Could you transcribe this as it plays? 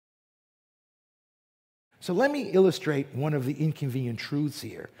So let me illustrate one of the inconvenient truths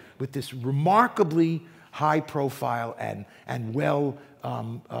here with this remarkably high-profile and well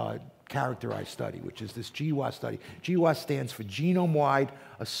characterized study, which is this GWAS study. GWAS stands for Genome-Wide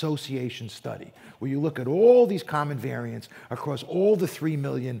Association Study, where you look at all these common variants across all the 3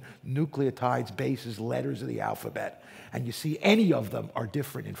 million nucleotides, bases, letters of the alphabet, and you see any of them are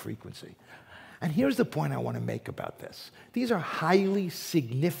different in frequency. And here's the point I want to make about this. These are highly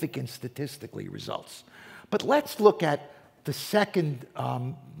significant statistically results. But let's look at the second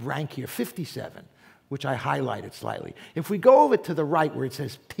rank here, 57, which I highlighted slightly. If we go over to the right where it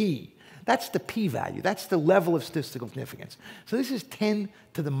says P, that's the p-value. That's the level of statistical significance. So this is 10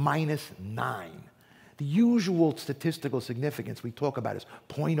 to the minus 9. The usual statistical significance we talk about is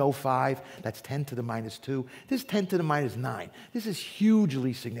 0.05. That's 10 to the minus 2. This is 10 to the minus 9. This is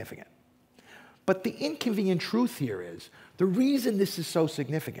hugely significant. But the inconvenient truth here is the reason this is so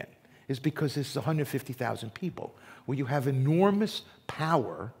significant is because this is 150,000 people, where you have enormous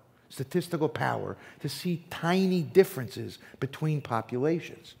power, statistical power, to see tiny differences between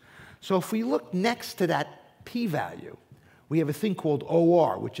populations. So if we look next to that p-value, we have a thing called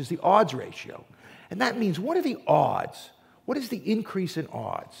OR, which is the odds ratio. And that means, what are the odds? What is the increase in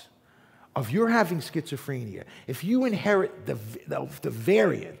odds of your having schizophrenia if you inherit the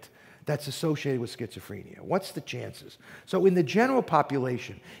variant that's associated with schizophrenia? What's the chances? So in the general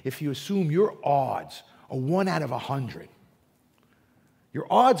population, if you assume your odds are 1 out of 100, your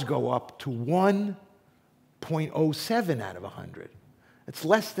odds go up to 1.07 out of 100. It's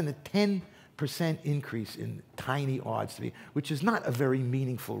less than a 10% increase in tiny odds, which is not a very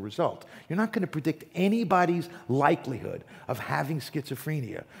meaningful result. You're not going to predict anybody's likelihood of having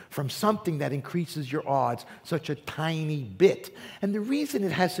schizophrenia from something that increases your odds such a tiny bit. And the reason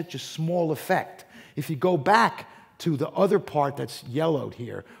it has such a small effect, if you go back to the other part that's yellowed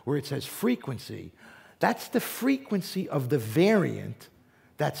here, where it says frequency, that's the frequency of the variant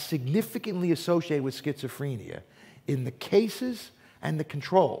that's significantly associated with schizophrenia in the cases and the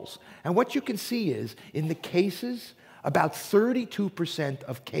controls. And what you can see is, in the cases, about 32%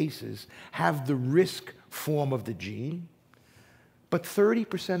 of cases have the risk form of the gene, but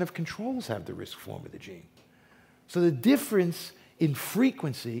 30% of controls have the risk form of the gene. So the difference in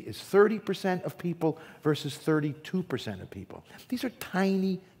frequency is 30% of people versus 32% of people. These are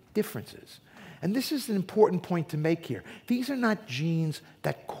tiny differences. And this is an important point to make here. These are not genes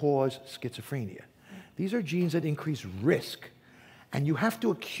that cause schizophrenia. These are genes that increase risk. And you have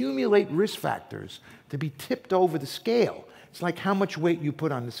to accumulate risk factors to be tipped over the scale. It's like how much weight you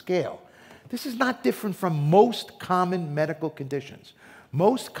put on the scale. This is not different from most common medical conditions.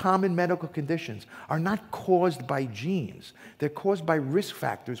 Most common medical conditions are not caused by genes. They're caused by risk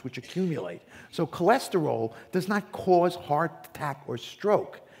factors which accumulate. So cholesterol does not cause heart attack or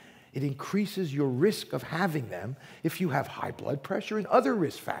stroke. It increases your risk of having them if you have high blood pressure and other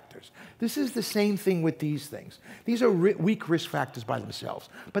risk factors. This is the same thing with these things. These are weak risk factors by themselves.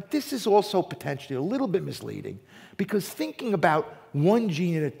 But this is also potentially a little bit misleading, because thinking about one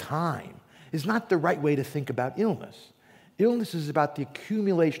gene at a time is not the right way to think about illness. Illness is about the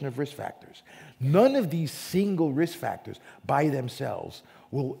accumulation of risk factors. None of these single risk factors by themselves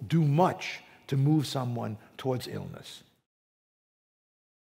will do much to move someone towards illness.